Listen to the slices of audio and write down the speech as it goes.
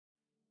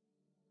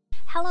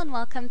Hello and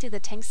welcome to the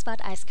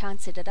TankSpot's Icecrown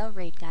Citadel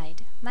Raid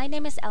Guide. My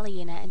name is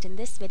Eliana, and in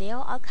this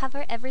video I'll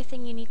cover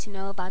everything you need to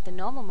know about the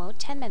normal mode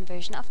 10-man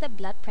version of the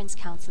Blood Prince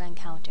Council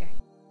encounter.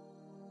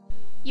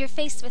 You're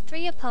faced with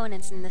 3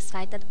 opponents in this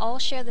fight that all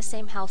share the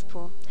same health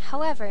pool.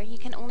 However, you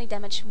can only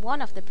damage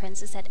one of the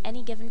princes at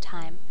any given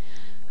time.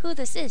 Who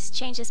this is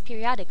changes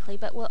periodically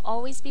but will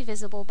always be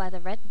visible by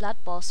the red blood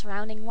ball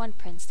surrounding one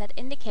prince that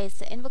indicates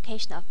the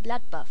invocation of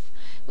blood buff,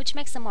 which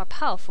makes them more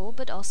powerful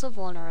but also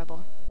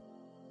vulnerable.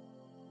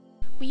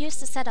 We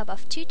used a setup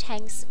of 2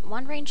 tanks,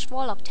 1 ranged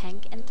warlock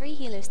tank and 3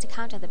 healers to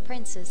counter the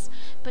princes,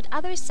 but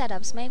other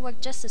setups may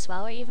work just as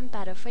well or even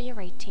better for your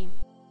raid team.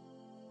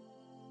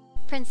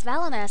 Prince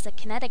Valona is a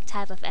kinetic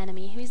type of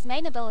enemy whose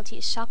main ability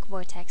is Shock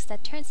Vortex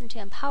that turns into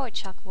Empowered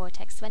Shock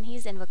Vortex when he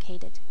is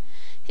invocated.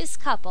 His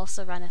cup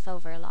also runneth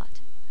over a lot.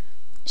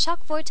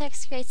 Shock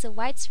Vortex creates a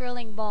white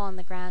swirling ball on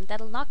the ground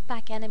that'll knock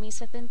back enemies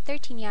within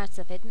 13 yards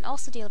of it and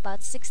also deal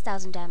about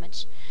 6,000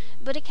 damage,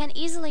 but it can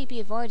easily be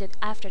avoided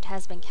after it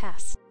has been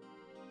cast.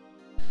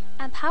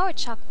 Empowered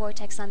Shock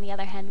Vortex, on the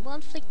other hand, will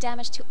inflict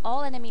damage to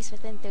all enemies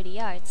within 30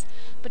 yards,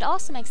 but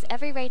also makes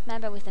every raid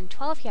member within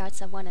 12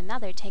 yards of one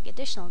another take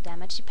additional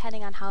damage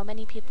depending on how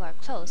many people are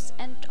close,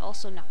 and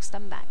also knocks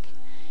them back.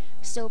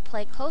 So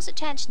pay close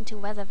attention to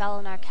whether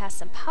Valona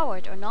casts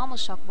Empowered or normal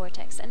Shock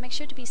Vortex, and make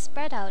sure to be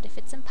spread out if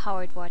it's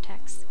Empowered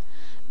Vortex.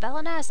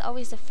 Valona is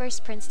always the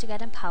first prince to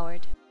get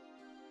Empowered.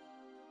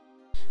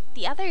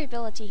 The other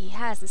ability he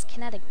has is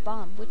Kinetic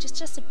Bomb, which is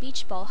just a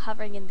beach ball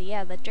hovering in the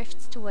air that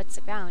drifts towards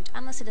the ground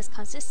unless it is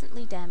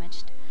consistently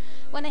damaged.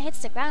 When it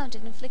hits the ground,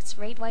 it inflicts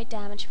raid-wide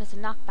damage with a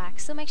knockback,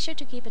 so make sure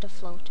to keep it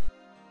afloat.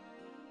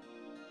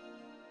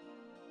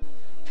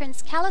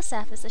 Prince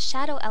Kalaseth is a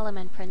Shadow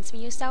Element Prince we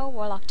used our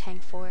Warlock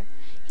tank for.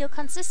 He'll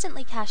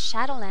consistently cast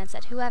Shadow Lance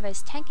at whoever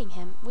is tanking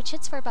him, which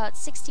hits for about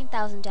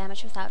 16,000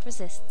 damage without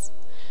resists.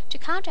 To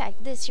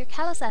counteract this, your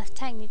Kalaseth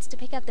tank needs to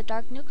pick up the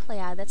dark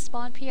nuclei that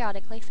spawn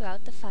periodically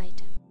throughout the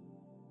fight.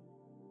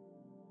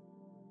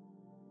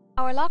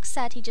 Our Lock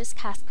said he just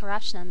cast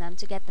Corruption on them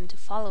to get them to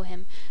follow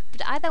him,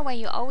 but either way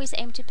you always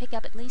aim to pick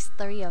up at least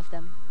 3 of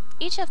them.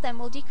 Each of them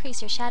will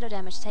decrease your shadow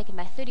damage taken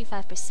by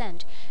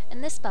 35%,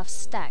 and this buff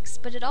stacks,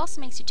 but it also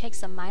makes you take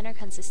some minor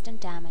consistent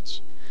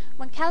damage.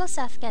 When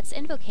Kalaseth gets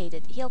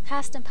invocated, he'll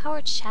cast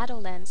Empowered Shadow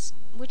Lance,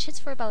 which hits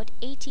for about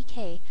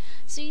 80k,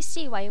 so you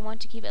see why you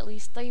want to keep at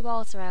least 3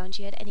 balls around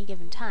you at any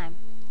given time.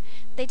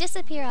 They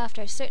disappear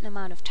after a certain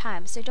amount of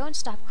time, so don't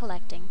stop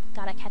collecting,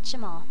 gotta catch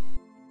 'em all.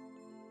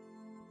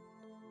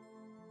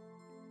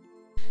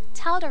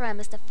 Ciderhelm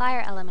is the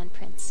Fire Element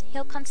Prince.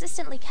 He'll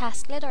consistently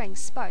cast Glittering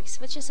Sparks,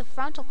 which is a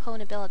frontal cone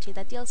ability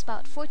that deals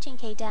about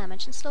 14k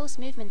damage and slows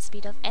movement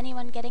speed of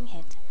anyone getting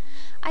hit.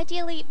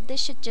 Ideally, this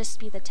should just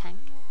be the tank.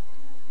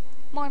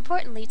 More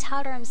importantly,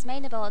 Ciderhelm's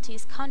main ability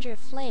is Conjure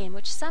Flame,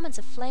 which summons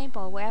a flame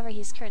ball wherever he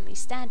is currently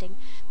standing,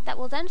 that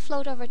will then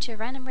float over to a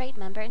random raid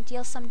member and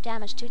deal some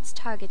damage to its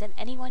target and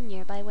anyone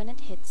nearby when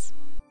it hits.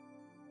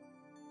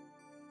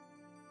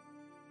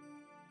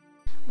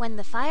 When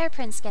the Fire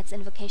Prince gets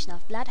Invocation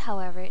of Blood,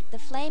 however, the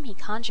flame he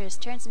conjures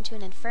turns into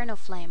an Inferno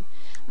Flame,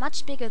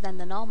 much bigger than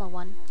the normal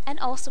one, and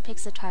also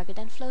picks a target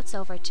and floats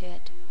over to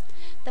it.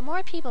 The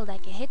more people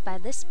that get hit by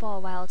this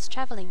ball while it's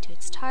traveling to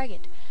its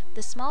target,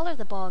 the smaller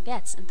the ball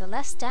gets and the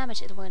less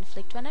damage it will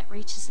inflict when it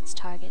reaches its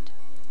target.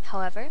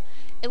 However,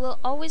 it will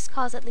always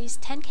cause at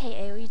least 10k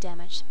AoE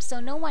damage, so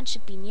no one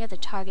should be near the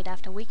target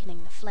after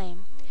weakening the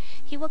flame.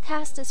 He will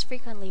cast this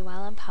frequently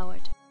while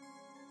empowered.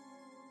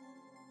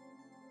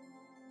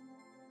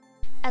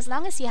 As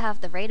long as you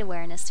have the raid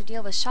awareness to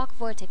deal with Shock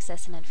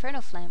Vortexes and Inferno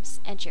Flames,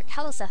 and your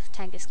Kalaseth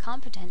tank is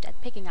competent at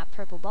picking up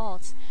purple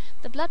balls,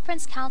 the Blood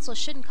Prince Council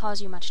shouldn't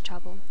cause you much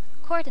trouble.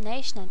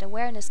 Coordination and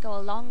awareness go a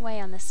long way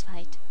on this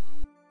fight.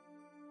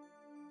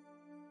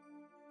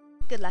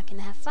 Good luck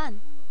and have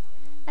fun!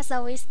 As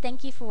always,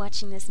 thank you for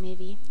watching this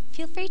movie.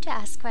 Feel free to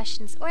ask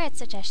questions or add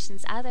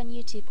suggestions either on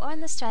YouTube or in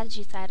the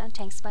strategy thread on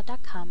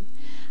TankSpot.com.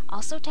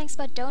 Also,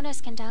 TankSpot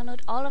donors can download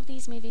all of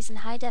these movies in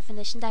high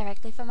definition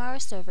directly from our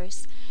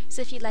servers,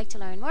 so if you'd like to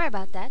learn more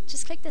about that,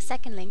 just click the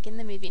second link in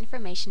the movie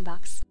information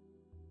box.